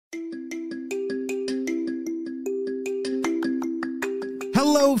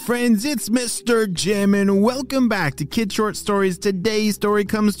Hello friends, it's Mr. Jim and welcome back to Kid Short Stories. Today's story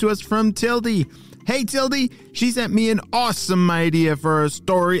comes to us from Tildy. Hey Tildy, she sent me an awesome idea for a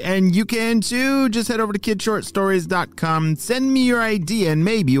story and you can too. Just head over to kidshortstories.com, send me your idea and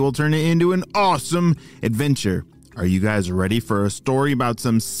maybe we'll turn it into an awesome adventure. Are you guys ready for a story about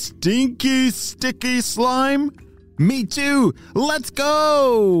some stinky, sticky slime? Me too. Let's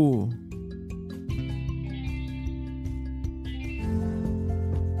go.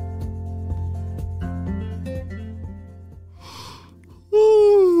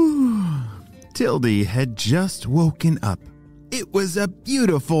 Tildy had just woken up. It was a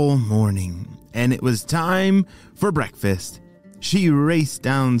beautiful morning, and it was time for breakfast. She raced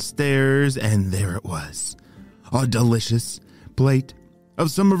downstairs, and there it was. A delicious plate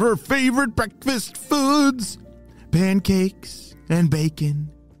of some of her favorite breakfast foods. Pancakes, and bacon,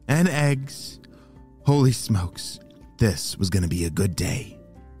 and eggs. Holy smokes, this was going to be a good day.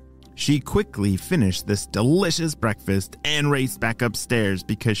 She quickly finished this delicious breakfast and raced back upstairs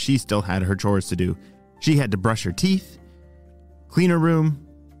because she still had her chores to do. She had to brush her teeth, clean her room,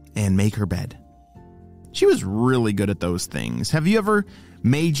 and make her bed. She was really good at those things. Have you ever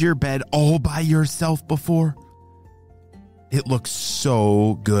made your bed all by yourself before? It looks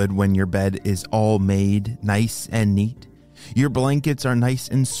so good when your bed is all made nice and neat. Your blankets are nice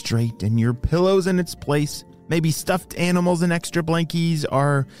and straight and your pillows in its place. Maybe stuffed animals and extra blankies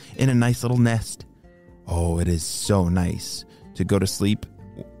are in a nice little nest. Oh, it is so nice to go to sleep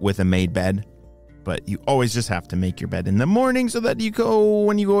with a made bed. But you always just have to make your bed in the morning so that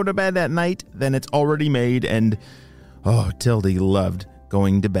when you go to bed at night, then it's already made. And oh, Tildy loved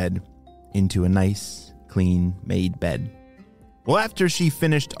going to bed into a nice, clean, made bed. Well, after she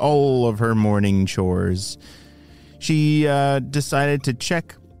finished all of her morning chores, she decided to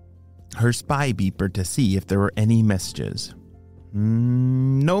check her spy beeper to see if there were any messages.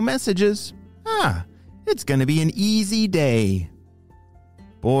 No messages. It's going to be an easy day.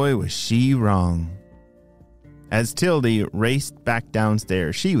 Boy, was she wrong. As Tildy raced back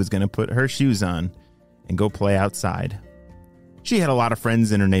downstairs, she was going to put her shoes on and go play outside. She had a lot of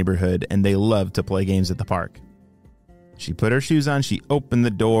friends in her neighborhood, and they loved to play games at the park. She put her shoes on, she opened the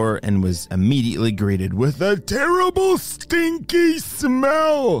door, and was immediately greeted with a terrible, stinky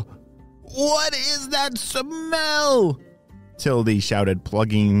smell. What is that smell? Tildy shouted,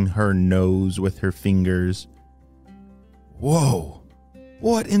 plugging her nose with her fingers. Whoa,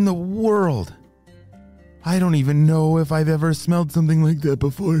 what in the world? I don't even know if I've ever smelled something like that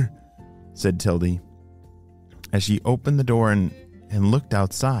before, said Tildy. As she opened the door and looked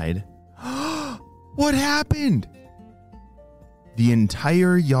outside, what happened? The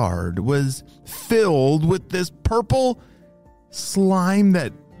entire yard was filled with this purple slime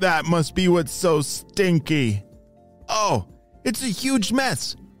that must be what's so stinky. Oh, it's a huge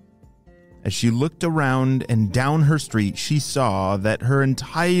mess. As she looked around and down her street, she saw that her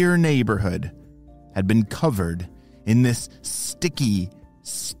entire neighborhood had been covered in this sticky,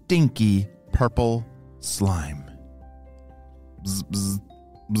 stinky purple slime. Bzz, bzz,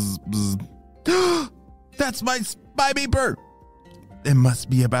 bzz, bzz. That's my spy beeper. It must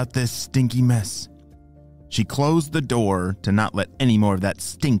be about this stinky mess. She closed the door to not let any more of that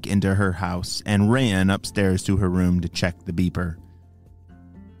stink into her house and ran upstairs to her room to check the beeper.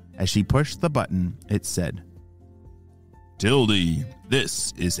 As she pushed the button, it said, Tildy,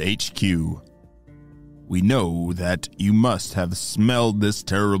 this is HQ. We know that you must have smelled this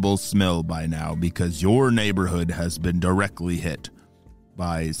terrible smell by now because your neighborhood has been directly hit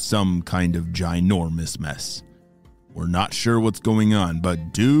by some kind of ginormous mess. We're not sure what's going on,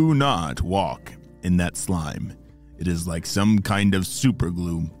 but do not walk in that slime. It is like some kind of super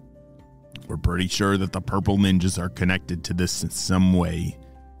glue. We're pretty sure that the purple ninjas are connected to this in some way,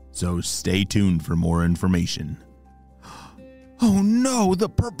 so stay tuned for more information. Oh no, the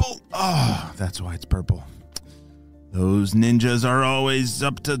purple. Oh, that's why it's purple. Those ninjas are always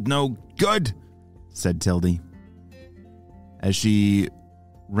up to no good, said Tildy. As she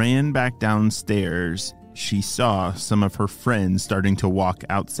ran back downstairs, she saw some of her friends starting to walk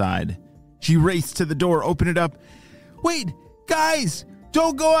outside. She raced to the door, opened it up. Wait, guys,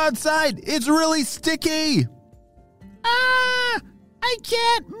 don't go outside. It's really sticky. I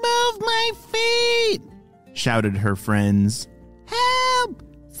can't move my feet, shouted her friends. Help!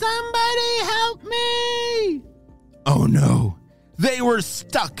 Somebody help me! Oh no, they were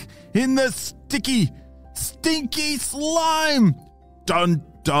stuck in the sticky, stinky slime. Dun,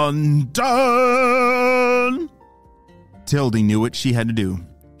 dun, dun! Tildy knew what she had to do.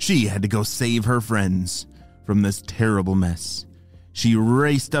 She had to go save her friends from this terrible mess. She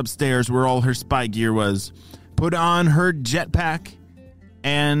raced upstairs where all her spy gear was, put on her jetpack,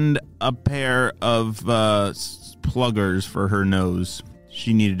 and a pair of pluggers for her nose.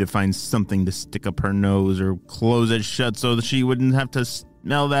 She needed to find something to stick up her nose or close it shut so that she wouldn't have to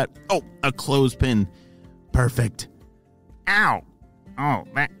smell that. Oh, a clothespin. Perfect. Ow. Oh,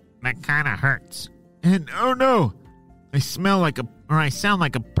 that kind of hurts. And oh no, I sound like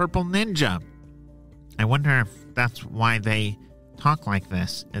a purple ninja. I wonder if that's why they talk like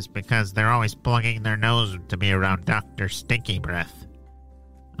this, is because they're always plugging their nose to be around Dr. Stinky Breath.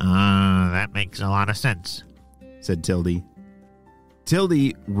 That makes a lot of sense, said Tildy.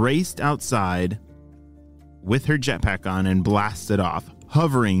 Tildy raced outside with her jetpack on and blasted off,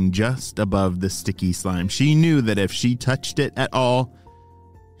 hovering just above the sticky slime. She knew that if she touched it at all,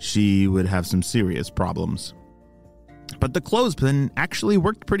 she would have some serious problems. But the clothespin actually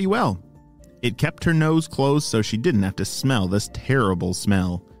worked pretty well. It kept her nose closed so she didn't have to smell this terrible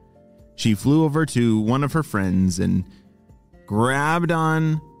smell. She flew over to one of her friends and grabbed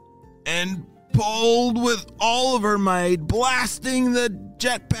on and pulled with all of her might, blasting the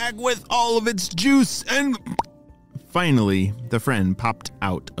jetpack with all of its juice, and finally, the friend popped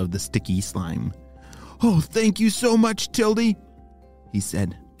out of the sticky slime. "Oh, thank you so much, Tildy," he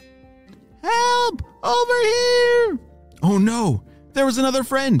said. "Help! Over here!" Oh no, there was another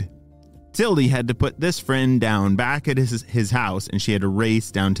friend. Tildy had to put this friend down back at his house, and she had to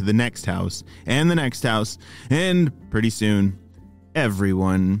race down to the next house, and the next house, and pretty soon,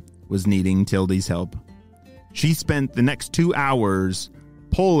 everyone was needing Tildy's help. She spent the next 2 hours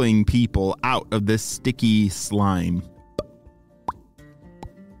pulling people out of this sticky slime.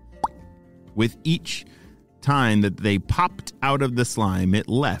 With each time that they popped out of the slime, it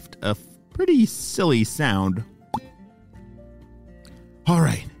left a pretty silly sound. All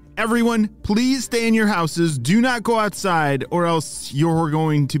right, everyone, please stay in your houses. Do not go outside, or else you're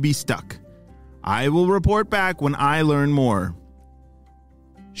going to be stuck. I will report back when I learn more.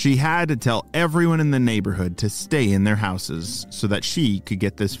 She had to tell everyone in the neighborhood to stay in their houses so that she could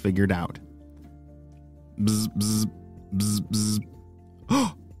get this figured out. Bzz, bzz, bzz,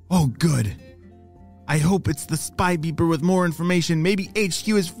 bzz. Oh, good. I hope it's the spy beeper with more information. Maybe HQ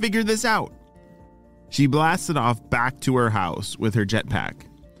has figured this out. She blasted off back to her house with her jetpack.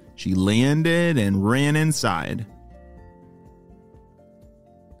 She landed and ran inside.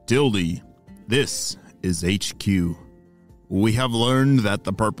 Tildy, this is HQ. We have learned that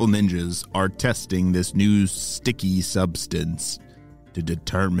the purple ninjas are testing this new sticky substance to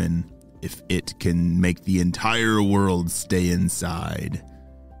determine if it can make the entire world stay inside.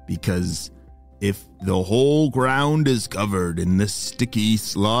 Because if the whole ground is covered in this sticky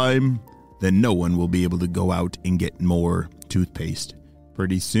slime, then no one will be able to go out and get more toothpaste.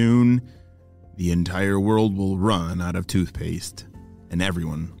 Pretty soon, the entire world will run out of toothpaste, and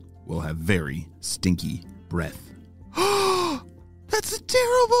everyone will have very stinky breath. That's a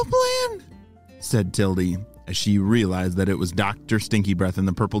terrible plan, said Tildy, as she realized that it was Dr. Stinky Breath and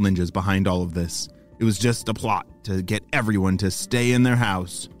the Purple Ninjas behind all of this. It was just a plot to get everyone to stay in their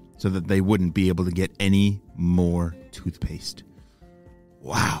house so that they wouldn't be able to get any more toothpaste.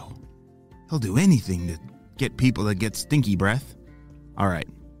 Wow. He'll do anything to get people to get stinky breath. All right.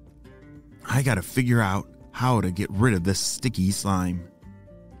 I got to figure out how to get rid of this sticky slime.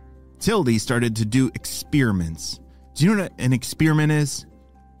 Tildy started to do experiments. Do you know what an experiment is?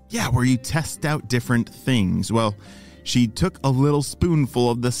 Yeah, where you test out different things. Well, she took a little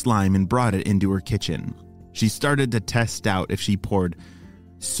spoonful of the slime and brought it into her kitchen. She started to test out if she poured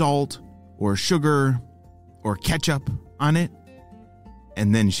salt or sugar or ketchup on it,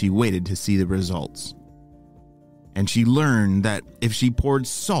 and then she waited to see the results. And she learned that if she poured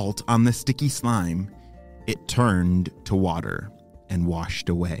salt on the sticky slime, it turned to water and washed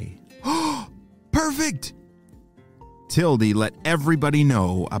away. Perfect! Tildy let everybody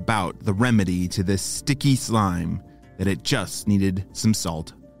know about the remedy to this sticky slime, that it just needed some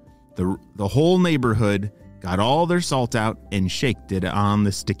salt. The whole neighborhood got all their salt out and shaked it on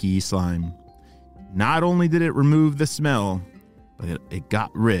the sticky slime. Not only did it remove the smell, but it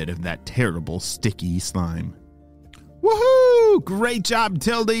got rid of that terrible sticky slime. Woohoo! Great job,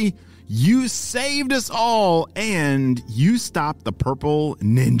 Tildy! You saved us all, and you stopped the purple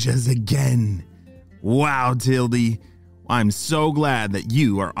ninjas again. Wow, Tildy. I'm so glad that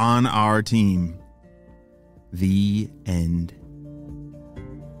you are on our team. The end.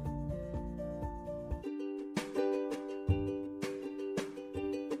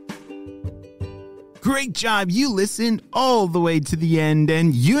 Great job. You listened all the way to the end,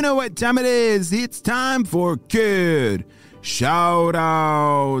 and you know what time it is. It's time for Kid Shout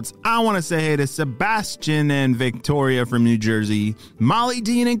outs. I want to say hey to Sebastian and Victoria from New Jersey, Molly,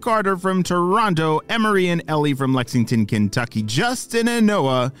 Dean, and Carter from Toronto, Emery and Ellie from Lexington, Kentucky, Justin and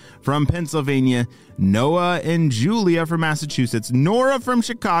Noah from Pennsylvania, Noah and Julia from Massachusetts, Nora from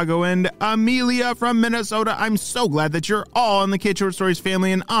Chicago, and Amelia from Minnesota. I'm so glad that you're all in the Kid Short Stories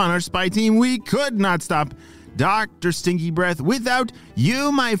family and on our spy team. We could not stop Dr. Stinky Breath without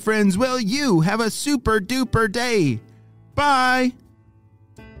you, my friends. Well, you have a super duper day. Bye.